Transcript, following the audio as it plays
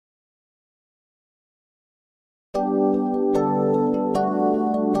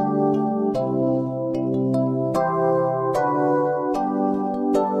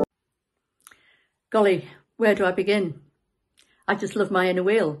Golly, where do I begin? I just love my inner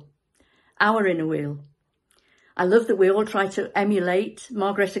wheel, our inner wheel. I love that we all try to emulate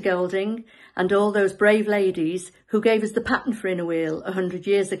Margaret Golding and all those brave ladies who gave us the pattern for inner wheel 100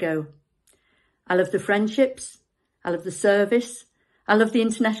 years ago. I love the friendships, I love the service, I love the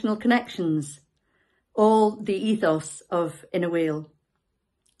international connections, all the ethos of inner wheel.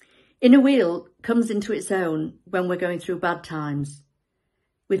 Inner wheel comes into its own when we're going through bad times,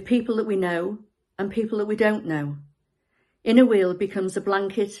 with people that we know and people that we don't know. Inner wheel becomes a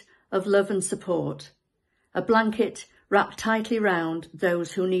blanket of love and support, a blanket wrapped tightly round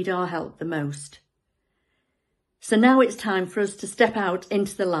those who need our help the most. So now it's time for us to step out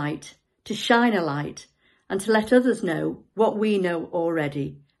into the light, to shine a light, and to let others know what we know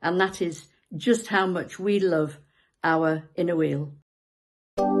already, and that is just how much we love our inner wheel.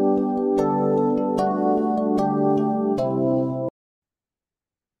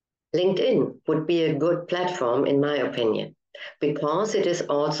 LinkedIn would be a good platform, in my opinion, because it is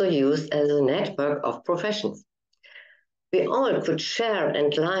also used as a network of professions. We all could share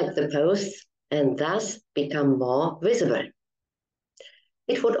and like the posts and thus become more visible.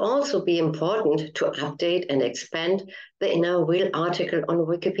 It would also be important to update and expand the inner wheel article on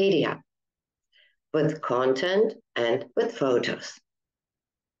Wikipedia with content and with photos.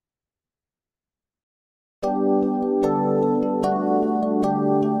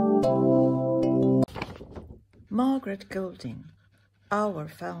 Margaret Golding, our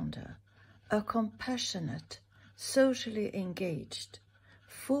founder, a compassionate, socially engaged,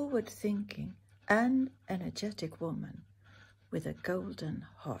 forward-thinking and energetic woman with a golden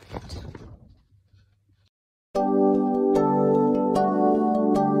heart.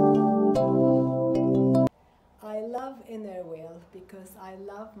 I love inner wheel because I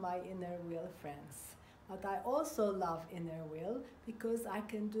love my inner wheel friends. But I also love inner wheel because I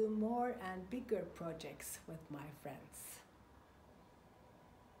can do more and bigger projects with my friends.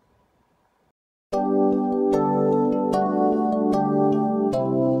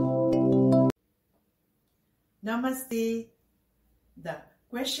 Namaste. The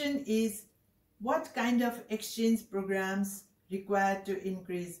question is, what kind of exchange programs required to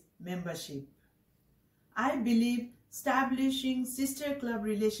increase membership? I believe establishing sister club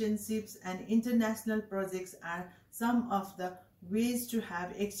relationships and international projects are some of the ways to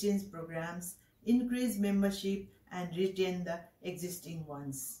have exchange programs, increase membership, and retain the existing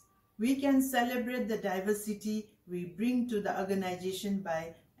ones. We can celebrate the diversity we bring to the organization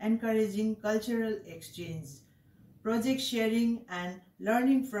by encouraging cultural exchange, project sharing, and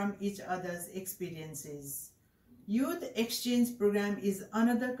learning from each other's experiences. Youth exchange program is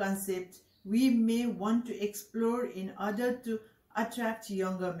another concept we may want to explore in order to attract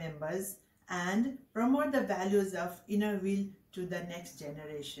younger members and promote the values of inner wheel to the next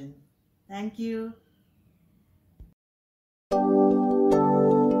generation. Thank you.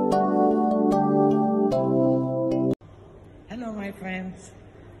 Hello my friends.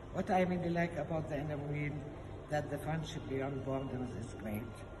 What I really like about the inner wheel, that the friendship beyond borders is great.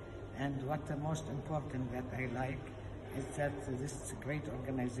 And what the most important that I like is that this great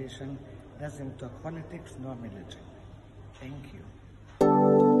organization doesn't talk politics nor religion. Thank you.